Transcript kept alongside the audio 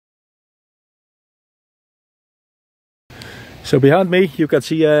So behind me you can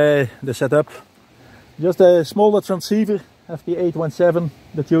see the setup. Just a smaller transceiver, FT817,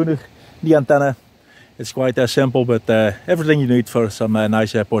 the tuner, the antenna. It's quite simple, but everything you need for some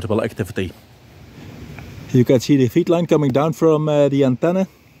nice portable activity. You can see the feed line coming down from the antenna.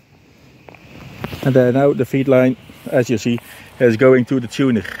 And now the feed line, as you see, is going to the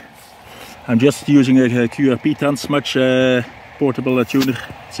tuner. I'm just using a KANGA Transmatch portable tuner.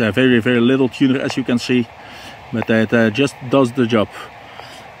 It's a very, very little tuner, as you can see, but it just does the job.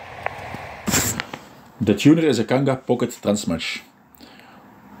 The tuner is a KANGA Pocket Transmatch.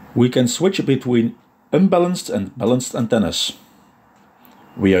 We can switch between unbalanced and balanced antennas.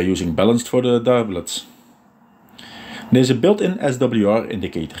 We are using balanced for the doublet. There's a built-in SWR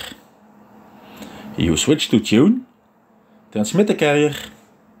indicator. You switch to tune, transmit the carrier,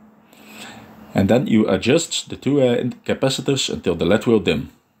 and then you adjust the two capacitors until the LED will dim.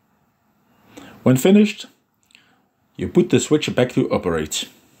 When finished, you put the switch back to operate.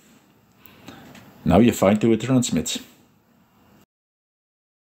 Now you're fine to transmit.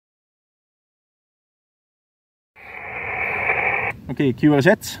 Okay,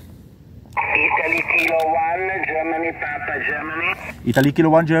 QRZ. Italy Kilo 1, Germany, Papa Germany. Italy Kilo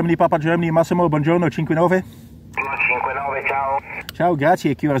 1, Germany, Papa Germany, Massimo, buongiorno, 59. 59, ciao. Ciao,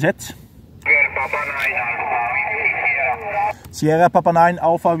 grazie, QRZ. Papa 9 Alpha, Sierra Papa 9,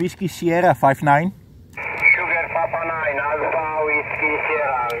 Alpha Whiskey Sierra 59. Sugar Papa 9 Alpha Whiskey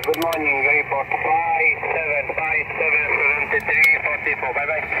Sierra. Good morning, report 57577344. Bye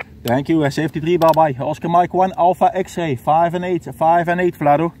bye. Thank you, safety 3, bye bye. Oscar Mike 1, Alpha X-ray 5 and 8, 5 and 8,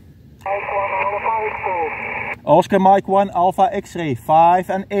 Vlado. Oscar Mike 1, Alpha X-ray 5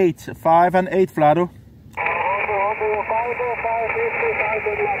 and 8, 5 and 8, Vlado.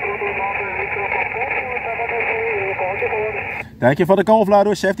 Thank you for the call,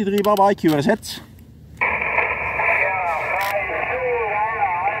 Vlado. Safety 3, bye bye. QRZ.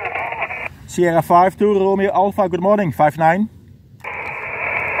 Sierra 52, Romeo Alpha, good morning. 59.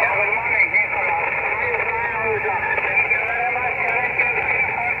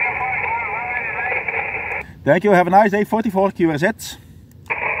 Thank you, have a nice day. 44 QRZ.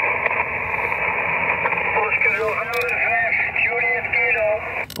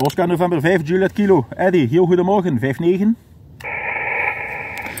 Oscar November 5 Juliet Kilo. Eddie, heel goedemorgen. 59.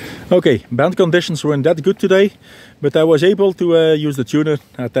 Okay, band conditions weren't that good today, but I was able to use the tuner,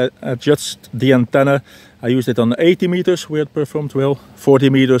 adjust the antenna. I used it on 80 meters where it performed well. 40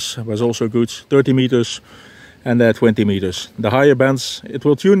 meters was also good. 30 meters. And 20 meters. The higher bands, it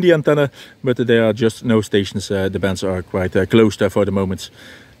will tune the antenna, but there are just no stations. The bands are quite closed for the moment.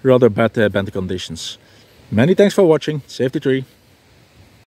 Rather bad band conditions. Many thanks for watching. Safety 3.